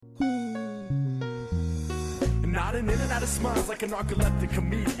nodding in and out of smiles like a narcoleptic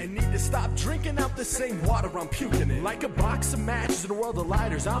comedian. Need to stop drinking out the same water I'm puking in. Like a box of matches in a world of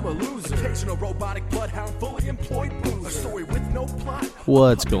lighters, I'm a loser. Occasional robotic bloodhound, fully employed boozer. A story with no plot.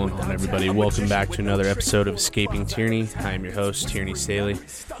 What's going on, everybody? Welcome back to another episode of Escaping Tyranny. I am your host, Tierney Staley.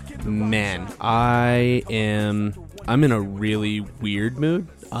 Man, I'm in a really weird mood.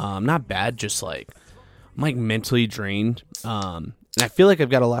 Not bad, just I'm mentally drained. And I feel like I've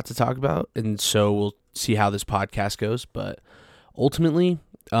got a lot to talk about, and so we'll see how this podcast goes. But ultimately,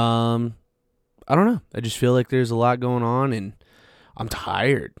 I don't know. I just feel like there's a lot going on, and I'm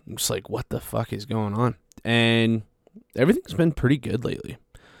tired. I'm just like, what the fuck is going on? And everything's been pretty good lately.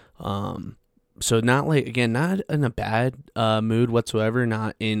 So not in a bad mood whatsoever.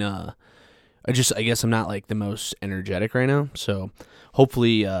 Not in I guess I'm not the most energetic right now. So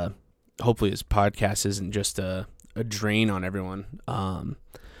hopefully this podcast isn't just a drain on everyone. But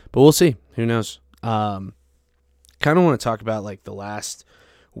we'll see. Who knows? Kind of want to talk about the last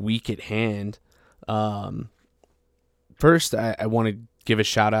week at hand. First, I want to give a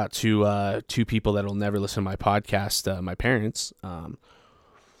shout out to two people that'll never listen to my podcast. My parents.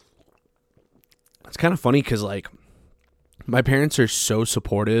 It's kind of funny because my parents are so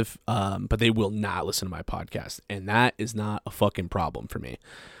supportive, but they will not listen to my podcast, and that is not a fucking problem for me.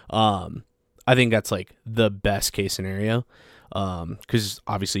 I think that's the best case scenario, because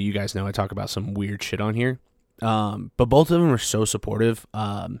obviously you guys know I talk about some weird shit on here, but both of them are so supportive.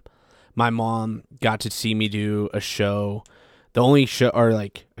 My mom got to see me do a show, the only show, or I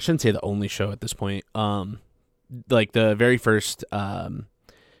shouldn't say the only show at this point, the very first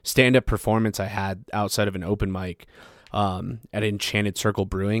stand-up performance I had outside of an open mic at Enchanted Circle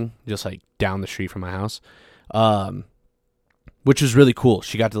Brewing, just down the street from my house, which was really cool.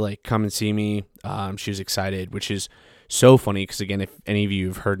 She got to come and see me. She was excited, which is so funny because, again, if any of you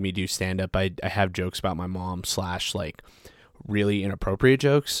have heard me do stand-up, I have jokes about my mom / really inappropriate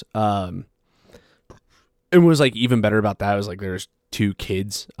jokes. And what was even better about that was there's two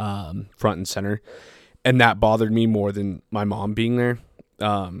kids front and center, and that bothered me more than my mom being there,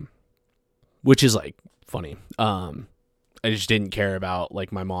 which is funny. I just didn't care about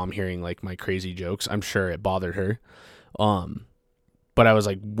my mom hearing my crazy jokes. I'm sure it bothered her. But I was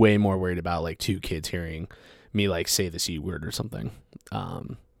way more worried about two kids hearing me say the C word or something.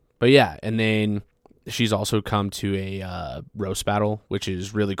 But yeah, and then she's also come to a roast battle, which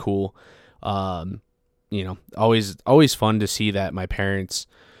is really cool. Always fun to see that my parents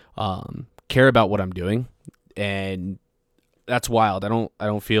care about what I'm doing, and that's wild. I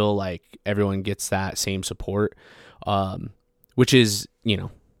don't feel like everyone gets that same support, which is, it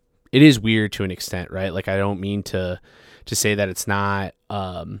is weird to an extent, right? I don't mean to say that it's not,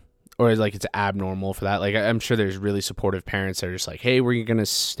 or it's abnormal for that. I'm sure there's really supportive parents that are just hey, we're going to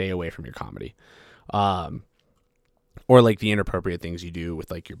stay away from your comedy. Or the inappropriate things you do with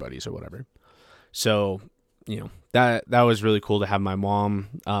your buddies or whatever. So, that was really cool to have my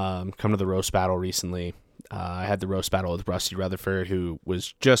mom, come to the roast battle recently. I had the roast battle with Rusty Rutherford, who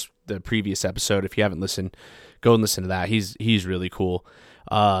was just the previous episode. If you haven't listened, go and listen to that. He's really cool.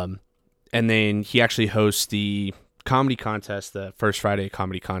 And then he actually hosts the comedy contest, the first Friday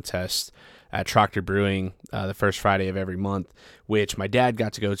comedy contest at Tractor Brewing, the first Friday of every month, which my dad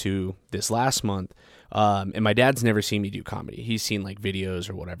got to go to this last month. And my dad's never seen me do comedy. He's seen videos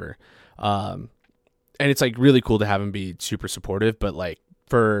or whatever. And it's really cool to have him be super supportive, but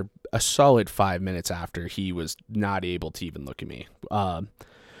for a solid 5 minutes after, he was not able to even look at me,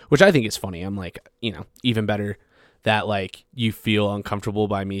 which I think is funny. I'm even better that you feel uncomfortable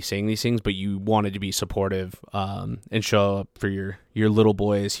by me saying these things, but you wanted to be supportive, and show up for your little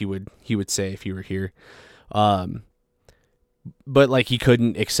boy, as he would say if you were here. But he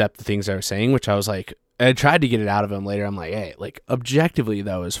couldn't accept the things I was saying, which I was I tried to get it out of him later. I'm hey, objectively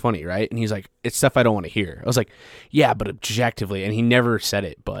that was funny, right? And he's it's stuff I don't want to hear. I was yeah, but objectively, and he never said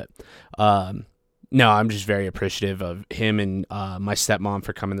it, but no, I'm just very appreciative of him and my stepmom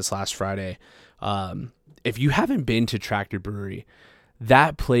for coming this last Friday. If you haven't been to Tractor Brewery,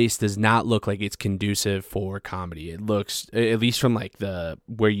 that place does not look like it's conducive for comedy. It looks, at least from the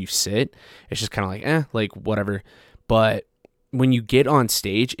where you sit, it's just kind of whatever. But when you get on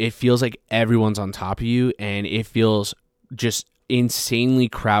stage, it feels like everyone's on top of you, and it feels just insanely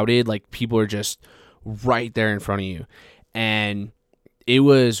crowded. People are just right there in front of you, and it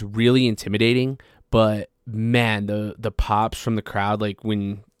was really intimidating. But man, the pops from the crowd,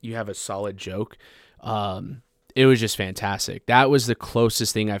 when you have a solid joke, it was just fantastic. That was the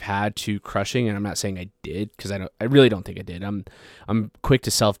closest thing I've had to crushing, and I'm not saying I did, because I really don't think I did. I'm quick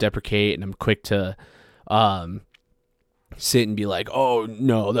to self-deprecate, and I'm quick to sit and be like, oh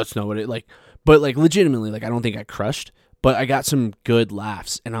no, that's not what it like. But like legitimately, like I don't think I crushed, but I got some good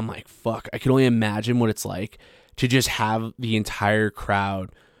laughs, and I'm like, fuck, I can only imagine what it's like to just have the entire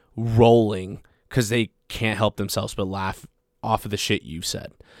crowd rolling because they can't help themselves but laugh off of the shit you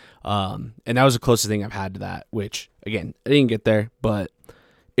said. And that was the closest thing I've had to that, which again, I didn't get there, but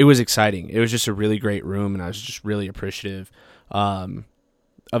it was exciting. It was just a really great room, and I was just really appreciative of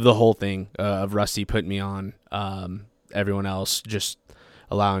the whole thing, of Rusty putting me on, everyone else just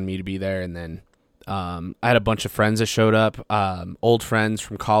allowing me to be there. And then I had a bunch of friends that showed up, old friends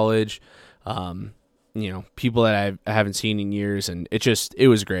from college, people that I haven't seen in years, and it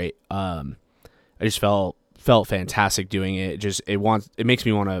was great. I just felt fantastic doing it. It makes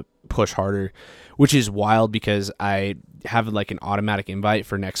me want to push harder, which is wild because I have like an automatic invite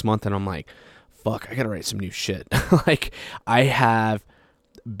for next month, and I'm like, fuck, I gotta write some new shit. Like I have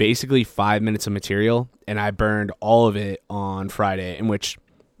basically 5 minutes of material, and I burned all of it on Friday, in which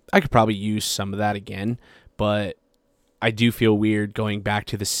I could probably use some of that again, but I do feel weird going back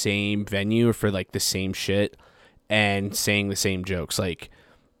to the same venue for like the same shit and saying the same jokes. Like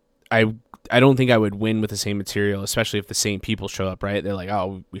I don't think I would win with the same material, especially if the same people show up, right? They're like,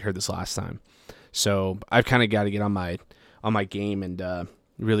 oh, we heard this last time. So I've kind of got to get on my game and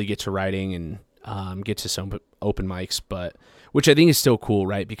really get to writing and get to some open mics, but which I think is still cool,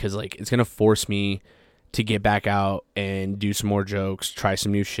 right? Because like it's gonna force me to get back out and do some more jokes, try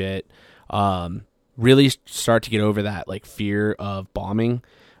some new shit, really start to get over that like fear of bombing,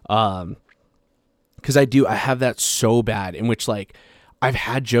 because I have that so bad, in which like I've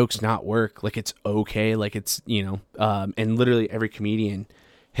had jokes not work, like it's okay, like it's and literally every comedian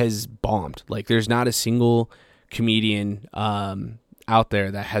has bombed. Like there's not a single comedian out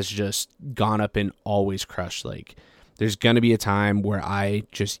there that has just gone up and always crushed. Like there's going to be a time where I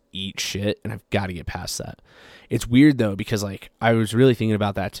just eat shit, and I've got to get past that. It's weird though, because like I was really thinking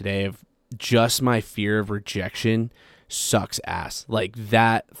about that today, of just my fear of rejection sucks ass. Like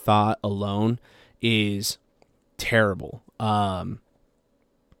that thought alone is terrible. And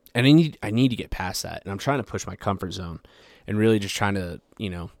I need to get past that, and I'm trying to push my comfort zone and really just trying to,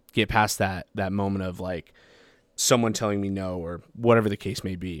 get past that moment of like someone telling me no, or whatever the case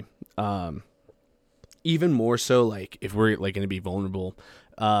may be. Even more so, like if we're like going to be vulnerable,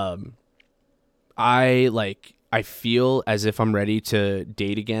 I feel as if I'm ready to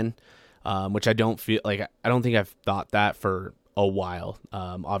date again, which I don't feel like. I don't think I've thought that for a while.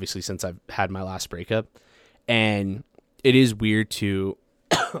 Obviously since I've had my last breakup, and it is weird to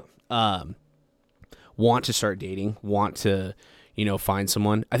want to start dating, want to, find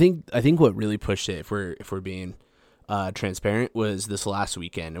someone. I think what really pushed it, if we're being transparent, was this last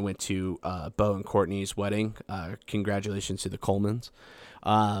weekend. I went to Bo and Courtney's wedding. Congratulations to the Colemans.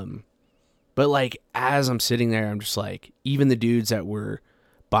 But like as I'm sitting there, I'm just like, even the dudes that were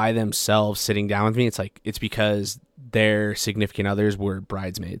by themselves sitting down with me, it's because their significant others were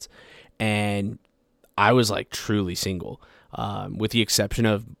bridesmaids, and I was like truly single. With the exception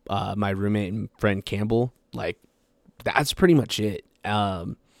of my roommate and friend Campbell. Like that's pretty much it.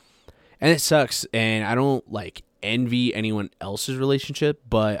 And it sucks, and I don't like envy anyone else's relationship,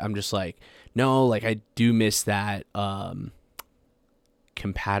 but I'm just like, no, like I do miss that.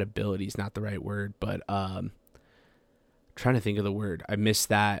 Compatibility is not the right word, but trying to think of the word. I miss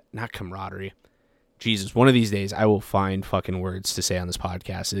that, not camaraderie. Jesus, one of these days I will find fucking words to say on this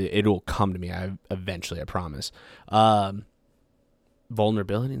podcast. It will come to me. I promise.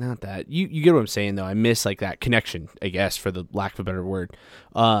 Vulnerability, not that. You get what I'm saying though. I miss like that connection, I guess, for the lack of a better word.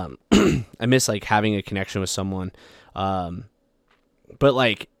 I miss like having a connection with someone. But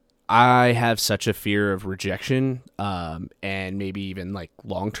like I have such a fear of rejection, and maybe even like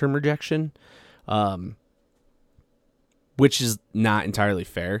long-term rejection, which is not entirely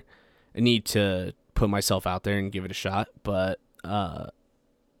fair. I need to put myself out there and give it a shot, but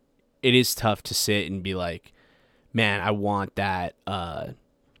it is tough to sit and be like, man, I want that, but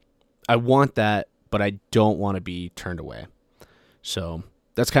I don't want to be turned away. So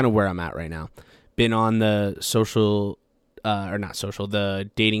that's kind of where I'm at right now. Been on the the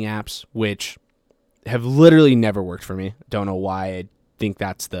dating apps, which have literally never worked for me. Don't know why. I think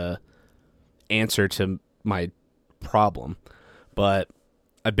that's the answer to my problem, but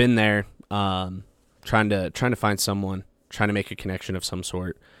I've been there, trying to find someone, trying to make a connection of some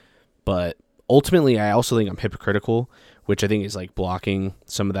sort, but ultimately, I also think I'm hypocritical, which I think is like blocking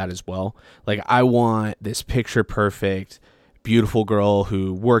some of that as well. Like I want this picture perfect, beautiful girl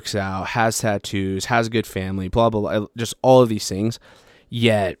who works out, has tattoos, has a good family, blah, blah, blah, just all of these things.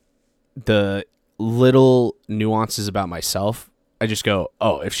 Yet the little nuances about myself, I just go,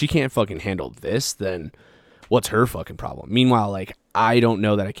 oh, if she can't fucking handle this, then what's her fucking problem? Meanwhile, like, I don't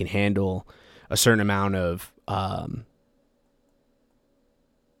know that I can handle a certain amount of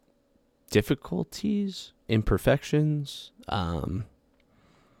difficulties, imperfections.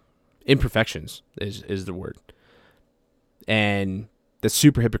 Imperfections is the word. And that's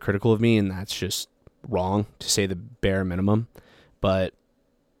super hypocritical of me, and that's just wrong, to say the bare minimum. But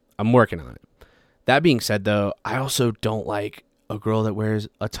I'm working on it. That being said, though, I also don't like a girl that wears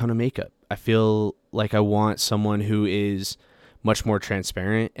a ton of makeup. I feel like I want someone who is much more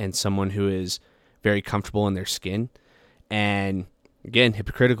transparent and someone who is very comfortable in their skin. And again,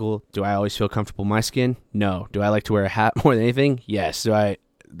 hypocritical. Do I always feel comfortable in my skin? No. Do I like to wear a hat more than anything? Yes. I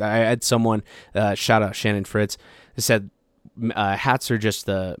had someone, shout out Shannon Fritz, that said hats are just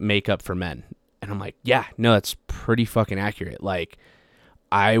the makeup for men. And I'm like, yeah, no, that's pretty fucking accurate. Like,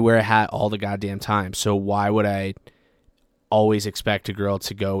 I wear a hat all the goddamn time. So why would I always expect a girl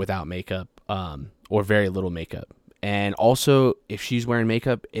to go without makeup or very little makeup? And also, if she's wearing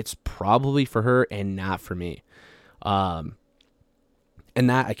makeup, it's probably for her and not for me. And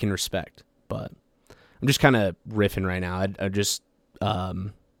that I can respect. But I'm just kind of riffing right now. I just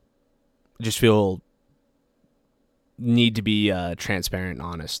feel need to be transparent and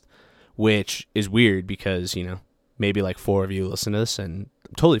honest, which is weird because, you know, maybe like 4 of you listen to this, and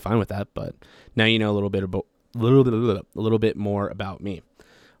I'm totally fine with that. But now you know a little bit more about me,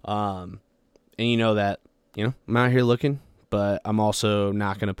 and you know that, you know, I'm out here looking, but I'm also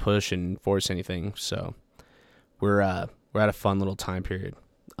not going to push and force anything. So we're at a fun little time period.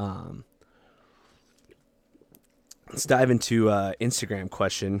 Let's dive into Instagram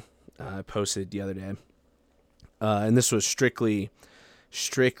question I posted the other day, and this was strictly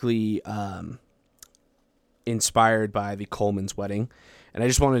inspired by the Coleman's wedding. And I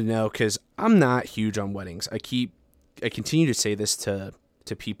just wanted to know, because I'm not huge on weddings. I continue to say this to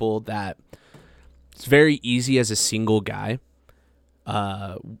people, that it's very easy as a single guy,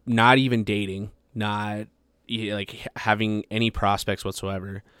 not even dating, not like having any prospects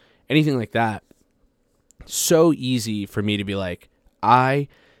whatsoever, anything like that. So easy for me to be like, I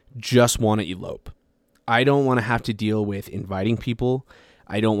just want to elope. I don't want to have to deal with inviting people.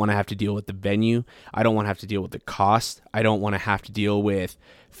 I don't want to have to deal with the venue. I don't want to have to deal with the cost. I don't want to have to deal with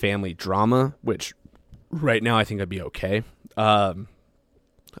family drama, which right now I think I'd be okay. I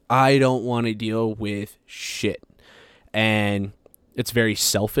don't want to deal with shit. And it's very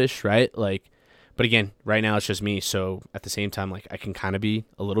selfish, right? Like, but again, right now it's just me. So at the same time, like, I can kind of be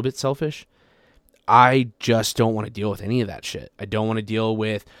a little bit selfish. I just don't want to deal with any of that shit. I don't want to deal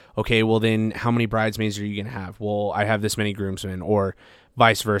with, okay, well then how many bridesmaids are you going to have? Well, I have this many groomsmen, or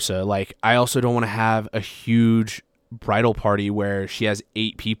vice versa. Like, I also don't want to have a huge bridal party where she has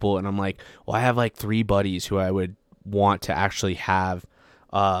 8 people and I'm like, well, I have like 3 buddies who I would want to actually have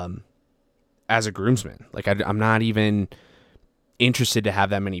as a groomsman. Like, I'm not even interested to have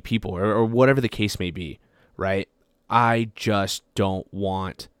that many people, or whatever the case may be, right? I just don't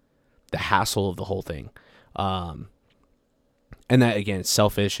want the hassle of the whole thing. And that, again,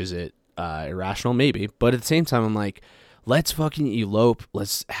 selfish. Is it irrational? Maybe. But at the same time, I'm like, let's fucking elope.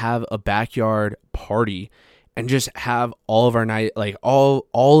 Let's have a backyard party and just have all of our night, like all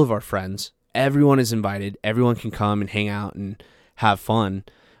of our friends. Everyone is invited. Everyone can come and hang out and have fun.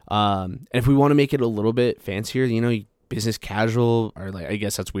 And if we want to make it a little bit fancier, you know, business casual, or like, I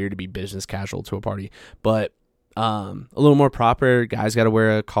guess that's weird to be business casual to a party, but a little more proper. Guys got to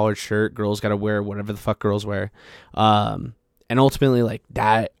wear a collared shirt. Girls got to wear whatever the fuck girls wear. And ultimately, like,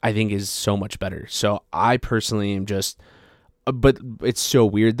 that I think is so much better. So I personally am just, but it's so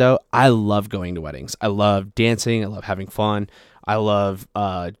weird though. I love going to weddings. I love dancing. I love having fun. I love,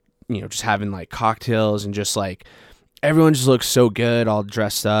 just having like cocktails and just like, everyone just looks so good, all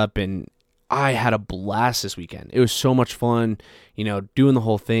dressed up. And I had a blast this weekend. It was so much fun, doing the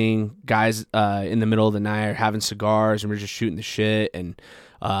whole thing. Guys in the middle of the night are having cigars and we're just shooting the shit and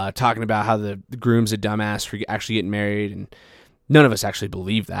talking about how the groom's a dumbass for actually getting married. And none of us actually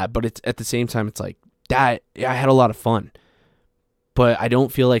believe that. But it's at the same time, it's like that. I had a lot of fun. But I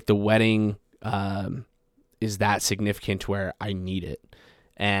don't feel like the wedding is that significant to where I need it.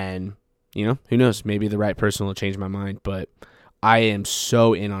 And, who knows? Maybe the right person will change my mind. But I am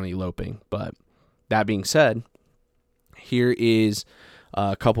so in on eloping. But that being said, here is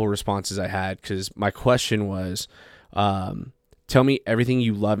a couple of responses I had, because my question was, tell me everything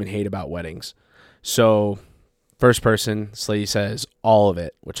you love and hate about weddings. So first person, this lady says all of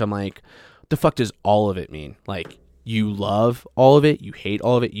it, which I'm like, what the fuck does all of it mean? Like, you love all of it, you hate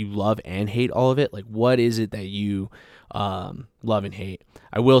all of it, you love and hate all of it? Like, what is it that you love and hate?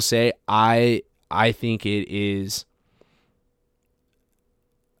 I will say, I think it is...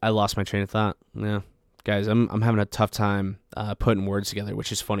 I lost my train of thought. Yeah, guys, I'm having a tough time putting words together,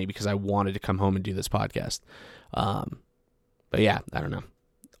 which is funny because I wanted to come home and do this podcast. But yeah, I don't know.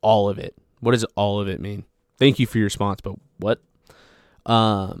 All of it. What does all of it mean? Thank you for your response, but what?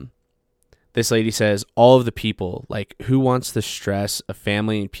 This lady says, all of the people, like, who wants the stress of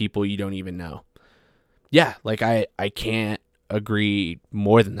family and people you don't even know? Yeah, like, I can't agree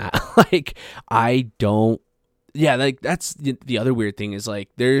more than that. Like, I don't, yeah, like, that's the other weird thing is, like,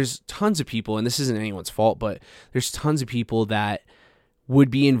 there's tons of people, and this isn't anyone's fault, but there's tons of people that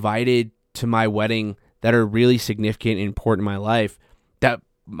would be invited to my wedding that are really significant and important in my life that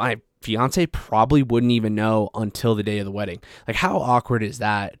my fiance probably wouldn't even know until the day of the wedding. Like, how awkward is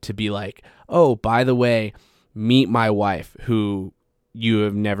that to be like, oh, by the way, meet my wife who you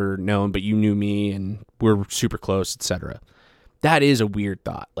have never known, but you knew me and we're super close, etc. That is a weird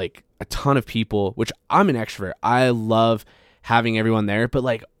thought. Like, a ton of people, which I'm an extrovert. I love having everyone there, but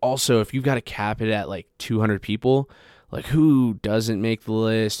like, also if you've got to cap it at like 200 people, like, who doesn't make the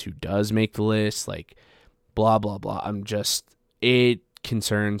list, who does make the list, like, blah, blah, blah. It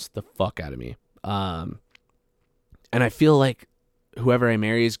concerns the fuck out of me. And I feel like whoever I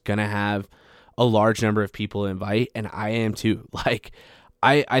marry is gonna have a large number of people to invite, and I am too. Like,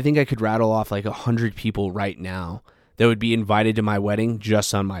 I think I could rattle off like 100 people right now that would be invited to my wedding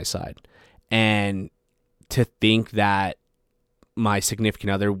just on my side. And to think that my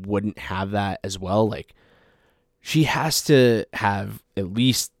significant other wouldn't have that as well, like, she has to have at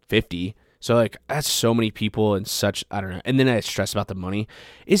least 50. So, like, that's so many people and such, I don't know. And then I stress about the money.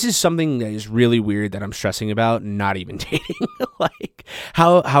 This is something that is really weird that I'm stressing about, not even dating. Like,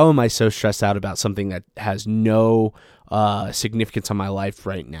 how am I so stressed out about something that has no significance on my life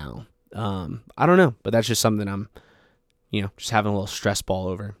right now? I don't know, but that's just something I'm, just having a little stress ball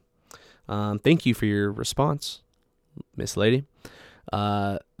over. Thank you for your response, Miss Lady.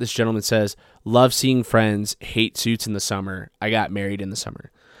 This gentleman says, love seeing friends, hate suits in the summer. I got married in the summer.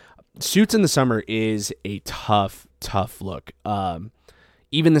 Suits in the summer is a tough look.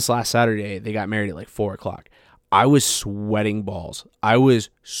 Even this last Saturday, they got married at like 4:00. I was sweating balls. I was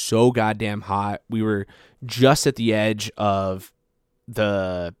so goddamn hot. We were just at the edge of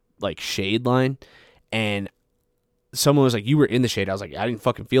the like shade line, and someone was like, you were in the shade. I was like, I didn't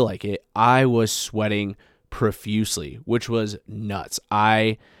fucking feel like it. I was sweating profusely, which was nuts.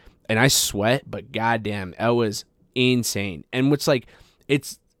 I sweat, but goddamn, that was insane. And what's like,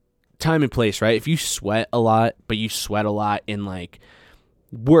 it's time and place, right? If you sweat a lot, but you sweat a lot in like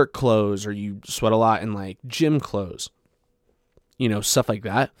work clothes, or you sweat a lot in like gym clothes, stuff like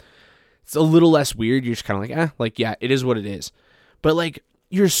that, it's a little less weird. You're just kind of like, yeah, it is what it is. But like,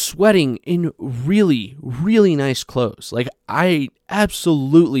 you're sweating in really, really nice clothes. Like, I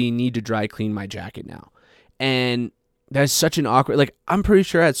absolutely need to dry clean my jacket now. And that's such an awkward, like, I'm pretty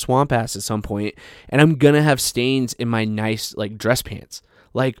sure I had swamp ass at some point, and I'm gonna have stains in my nice like dress pants.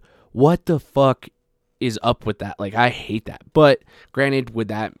 Like, what the fuck is up with that? Like, I hate that. But granted, would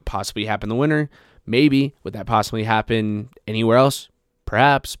that possibly happen in the winter? Maybe. Would that possibly happen anywhere else?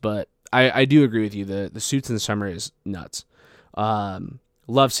 Perhaps. But I do agree with you. The suits in the summer is nuts.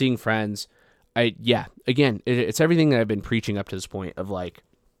 Love seeing friends. Again, it's everything that I've been preaching up to this point of like,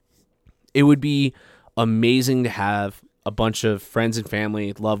 it would be amazing to have a bunch of friends and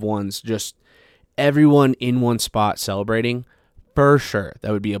family, loved ones, just everyone in one spot celebrating. For sure,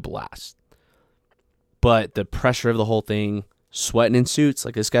 that would be a blast. But the pressure of the whole thing, sweating in suits,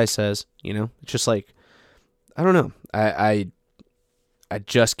 like this guy says, it's just like, I don't know. I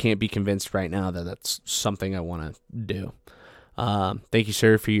just can't be convinced right now that that's something I want to do. Thank you,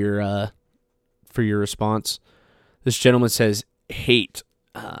 sir, for your response. This gentleman says, hate.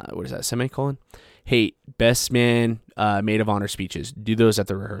 What is that? Semicolon? Hate. Best man, maid of honor speeches. Do those at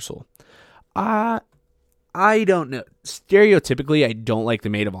the rehearsal. I don't know. Stereotypically, I don't like the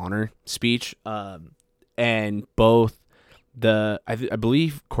maid of honor speech. And both I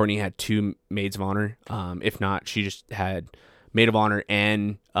believe Courtney had two maids of honor. If not, she just had maid of honor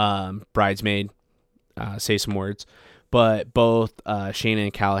and bridesmaid say some words. But both Shayna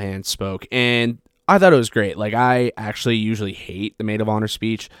and Callahan spoke, and I thought it was great. Like, I actually usually hate the maid of honor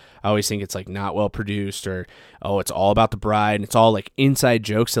speech. I always think it's like not well produced, or, oh, it's all about the bride, and it's all like inside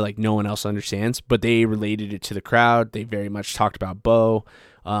jokes that like no one else understands, but they related it to the crowd. They very much talked about Beau,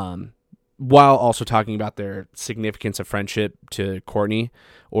 while also talking about their significance of friendship to Courtney,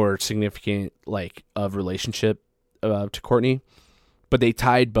 or significant like of relationship to Courtney. But they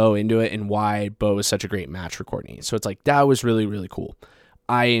tied Beau into it, and why Beau is such a great match for Courtney. So it's like, that was really, really cool.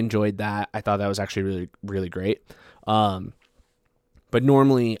 I enjoyed that. I thought that was actually really, really great. But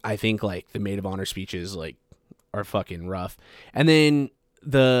normally I think like the maid of honor speeches like are fucking rough. And then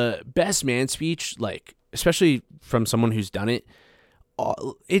the best man speech, like, especially from someone who's done it,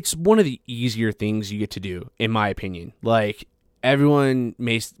 it's one of the easier things you get to do, in my opinion. Like, everyone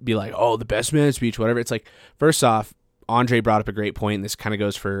may be like, oh, the best man speech, whatever. It's like, first off, Andre brought up a great point, and this kind of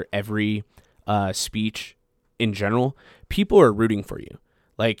goes for every speech in general. People are rooting for you.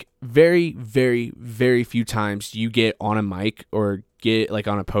 Like, very, very, very few times you get on a mic or get like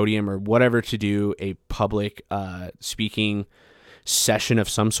on a podium or whatever to do a public speaking session of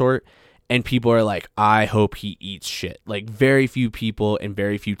some sort, and people are like, I hope he eats shit. Like, very few people and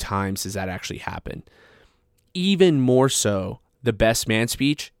very few times does that actually happen. Even more so, the best man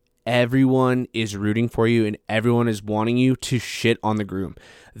speech, everyone is rooting for you and everyone is wanting you to shit on the groom.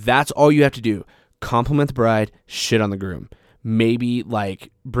 That's all you have to do. Compliment the bride, shit on the groom. Maybe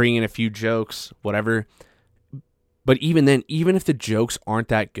like bring in a few jokes, whatever. But even then, even if the jokes aren't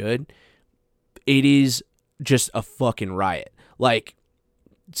that good, it is just a fucking riot. Like,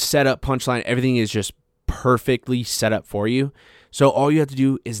 setup, punchline, everything is just perfectly set up for you. So all you have to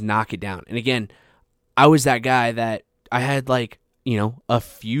do is knock it down. And again, I was that guy that I had like, you know, a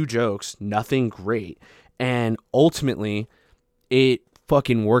few jokes, nothing great. And ultimately, it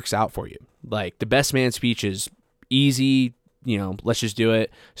fucking works out for you. Like, the best man speech is easy, you know, let's just do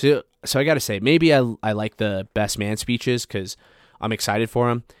it. So I got to say, maybe I like the best man speeches because I'm excited for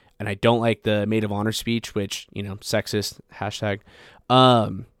them. And I don't like the maid of honor speech, which, you know, sexist, hashtag.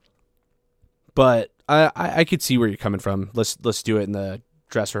 But I could see where you're coming from. Let's do it in the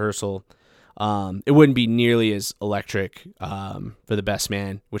dress rehearsal. It wouldn't be nearly as electric for the best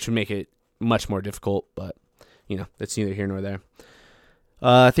man, which would make it much more difficult. But, you know, that's neither here nor there.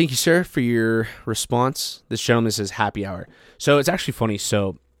 Thank you, sir, for your response. This gentleman says happy hour. So it's actually funny.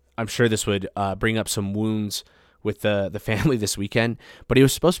 So I'm sure this would bring up some wounds with the family this weekend, but it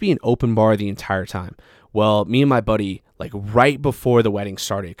was supposed to be an open bar the entire time. Well, me and my buddy, like right before the wedding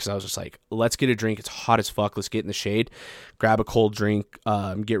started, because I was just like, let's get a drink. It's hot as fuck. Let's get in the shade, grab a cold drink,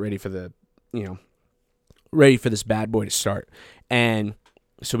 get ready for the, you know, ready for this bad boy to start. And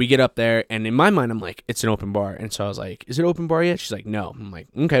so we get up there, and in my mind, I'm like, it's an open bar. And so I was like, is it open bar yet? She's like, no. I'm like,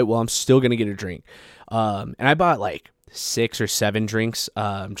 okay, well, I'm still going to get a drink. And I bought like 6 or 7 drinks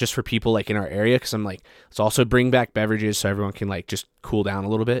just for people like in our area, because I'm like, let's also bring back beverages so everyone can like just cool down a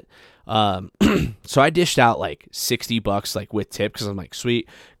little bit. So I dished out like $60 like with tip, because I'm like, sweet,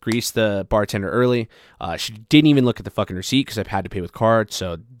 greased the bartender early. She didn't even look at the fucking receipt because I've had to pay with card,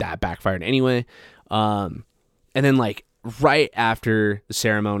 so that backfired anyway. And then like right after the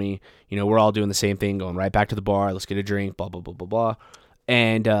ceremony, you know, we're all doing the same thing, going right back to the bar, let's get a drink, blah, blah, blah, blah, blah.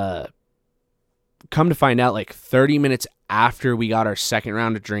 And come to find out, like 30 minutes after we got our second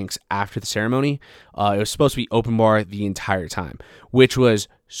round of drinks after the ceremony, it was supposed to be open bar the entire time, which was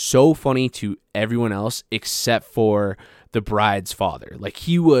so funny to everyone else except for the bride's father. Like,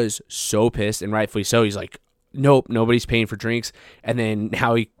 he was so pissed, and rightfully so. He's like, nope, nobody's paying for drinks. And then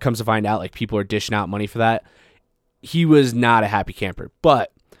now he comes to find out, like, people are dishing out money for that. He was not a happy camper.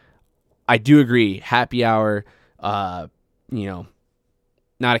 But I do agree, happy hour, you know,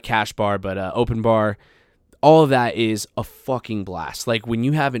 not a cash bar, but open bar, all of that is a fucking blast. Like, when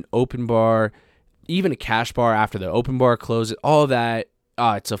you have an open bar, even a cash bar after the open bar closes, all of that,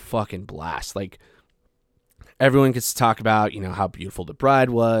 it's a fucking blast. Like, everyone gets to talk about, you know, how beautiful the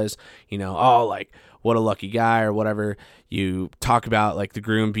bride was, you know, oh, like, what a lucky guy or whatever. You talk about, like, the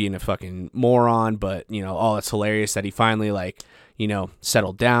groom being a fucking moron, but, you know, oh, it's hilarious that he finally, like, you know,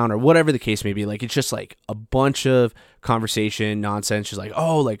 settled down or whatever the case may be. Like, it's just, like, a bunch of conversation, nonsense. Just like,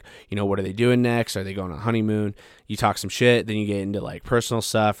 oh, like, you know, what are they doing next? Are they going on a honeymoon? You talk some shit, then you get into, like, personal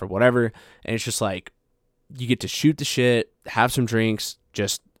stuff or whatever, and it's just, like, you get to shoot the shit, have some drinks,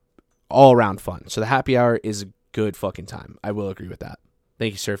 just all around fun. So the happy hour is a good fucking time. I will agree with that.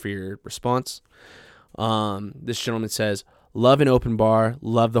 Thank you, sir, for your response. This gentleman says, love an open bar,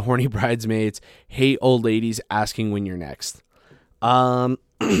 love the horny bridesmaids, hate old ladies asking when you're next. I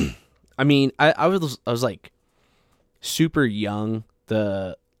mean, I was like super young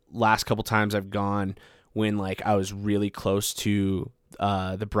the last couple times I've gone when like I was really close to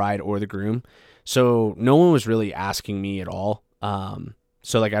the bride or the groom. So no one was really asking me at all.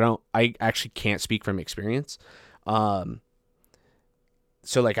 So like I actually can't speak from experience. So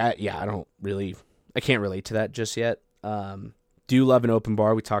like I can't relate to that just yet. Do love an open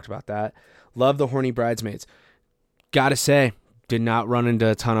bar. We talked about that. Love the horny bridesmaids. Gotta say, did not run into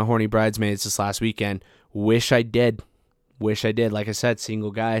a ton of horny bridesmaids this last weekend. Wish I did. Like I said,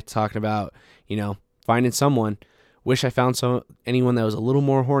 single guy talking about, you know, finding someone. Wish I found anyone that was a little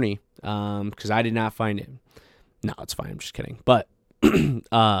more horny. Because I did not find it. No, it's fine. I'm just kidding. But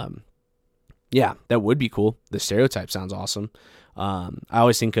Yeah, that would be cool. The stereotype sounds awesome. I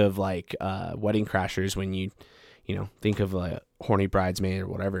always think of like Wedding Crashers when you think of like horny bridesmaid or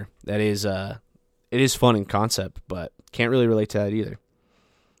whatever. That is it is fun in concept, but can't really relate to that either.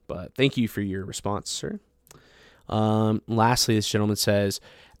 But thank you for your response, sir. Lastly, this gentleman says,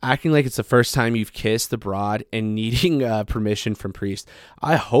 acting like it's the first time you've kissed the broad and needing permission from priest.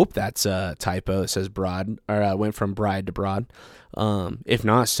 I hope that's a typo. It says broad, or went from bride to broad. If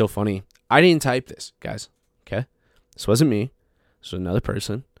not, it's still funny. I didn't type this, guys. Okay? This wasn't me. This was another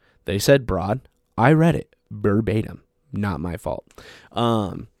person. They said broad. I read it verbatim. Not my fault.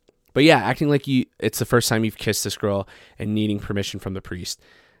 But yeah, acting like it's the first time you've kissed this girl and needing permission from the priest.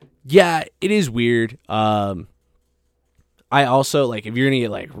 Yeah, it is weird. I also, like, if you're going to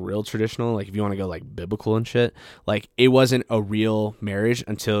get, like, real traditional, like, if you want to go, like, biblical and shit, like, it wasn't a real marriage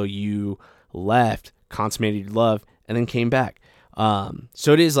until you left, consummated love, and then came back.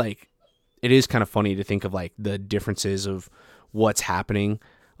 So it is, like, it is kind of funny to think of, like, the differences of what's happening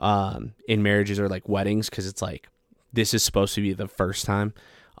in marriages or, like, weddings, because it's, like, this is supposed to be the first time.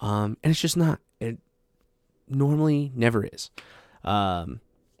 And it's just not. It normally never is.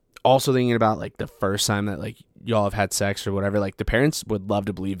 Also thinking about, like, the first time that, like, y'all have had sex or whatever, like, the parents would love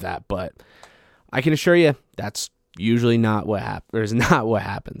to believe that, but I can assure you that's usually not what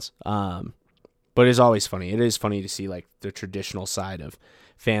happens. But it's always funny. It is funny to see, like, the traditional side of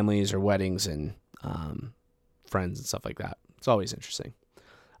families or weddings and friends and stuff like that. It's always interesting.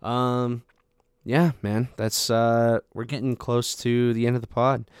 Yeah, man, that's we're getting close to the end of the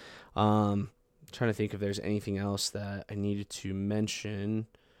pod. Trying to think if there's anything else that I needed to mention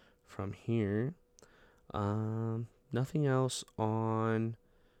from here. Nothing else on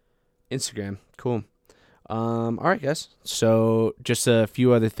Instagram. Cool. All right, guys. So just a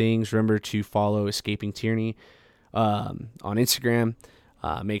few other things. Remember to follow Escaping Tyranny on Instagram.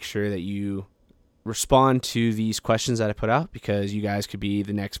 Make sure that you respond to these questions that I put out, because you guys could be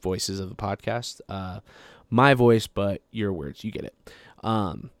the next voices of the podcast. My voice, but your words. You get it.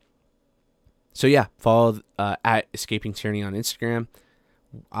 So yeah, follow at Escaping Tyranny on Instagram.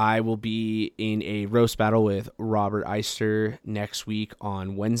 I will be in a roast battle with Robert Eister next week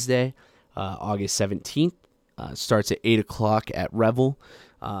on Wednesday, August 17th. Starts at 8 o'clock at Revel.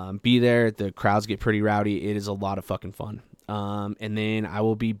 Be there. The crowds get pretty rowdy. It is a lot of fucking fun. And then I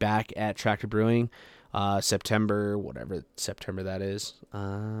will be back at Tractor Brewing September, whatever September that is.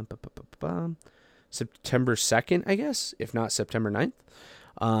 September 2nd, I guess, if not September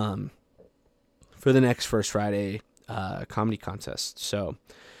 9th, for the next First Friday comedy contest. So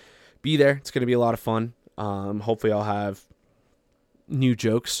be there. It's going to be a lot of fun. Hopefully I'll have new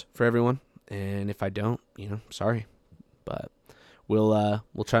jokes for everyone. And if I don't, sorry. But we'll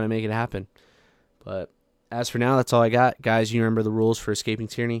try to make it happen. But as for now, that's all I got. Guys, you remember the rules for Escaping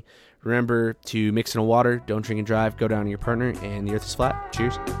Tyranny. Remember to mix in a water, don't drink and drive, go down to your partner, and the earth is flat.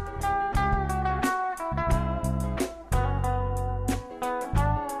 Cheers.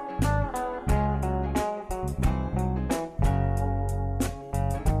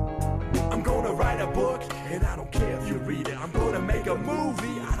 I'm gonna write a book, and I don't care if you read it. I'm gonna make a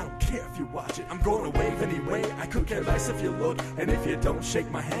movie, I don't care if you watch it. I'm gonna wave anyway, I could care less if you look. And if you don't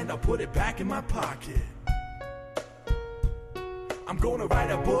shake my hand, I'll put it back in my pocket. I'm gonna write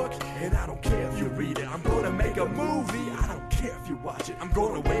a book, and I don't care if you read it. I'm gonna make a movie, I don't care if you watch it. I'm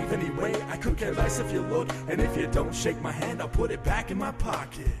gonna wave anyway, I could care less if you look. And if you don't shake my hand, I'll put it back in my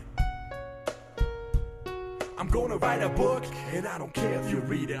pocket. I'm gonna write a book, and I don't care if you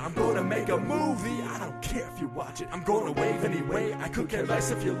read it. I'm gonna make a movie, I don't care if you watch it. I'm gonna wave anyway, I could care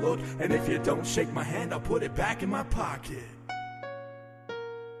less if you look. And if you don't shake my hand, I'll put it back in my pocket.